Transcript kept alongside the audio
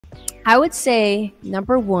I would say,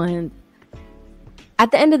 number one, at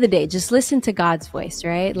the end of the day, just listen to God's voice,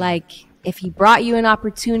 right? Like, if he brought you an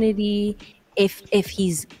opportunity, if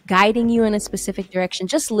he's guiding you in a specific direction,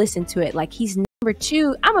 just listen to it. Like, he's number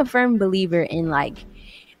two. I'm a firm believer in, like,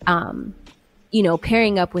 you know,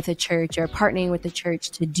 pairing up with a church or partnering with the church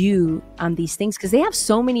to do these things, because they have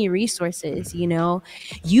so many resources. You know,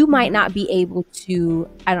 you might not be able to,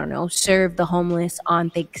 I don't know, serve the homeless on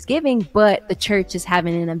Thanksgiving, but the church is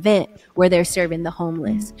having an event where they're serving the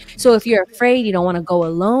homeless. So if you're afraid, you don't want to go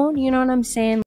alone, you know what I'm saying?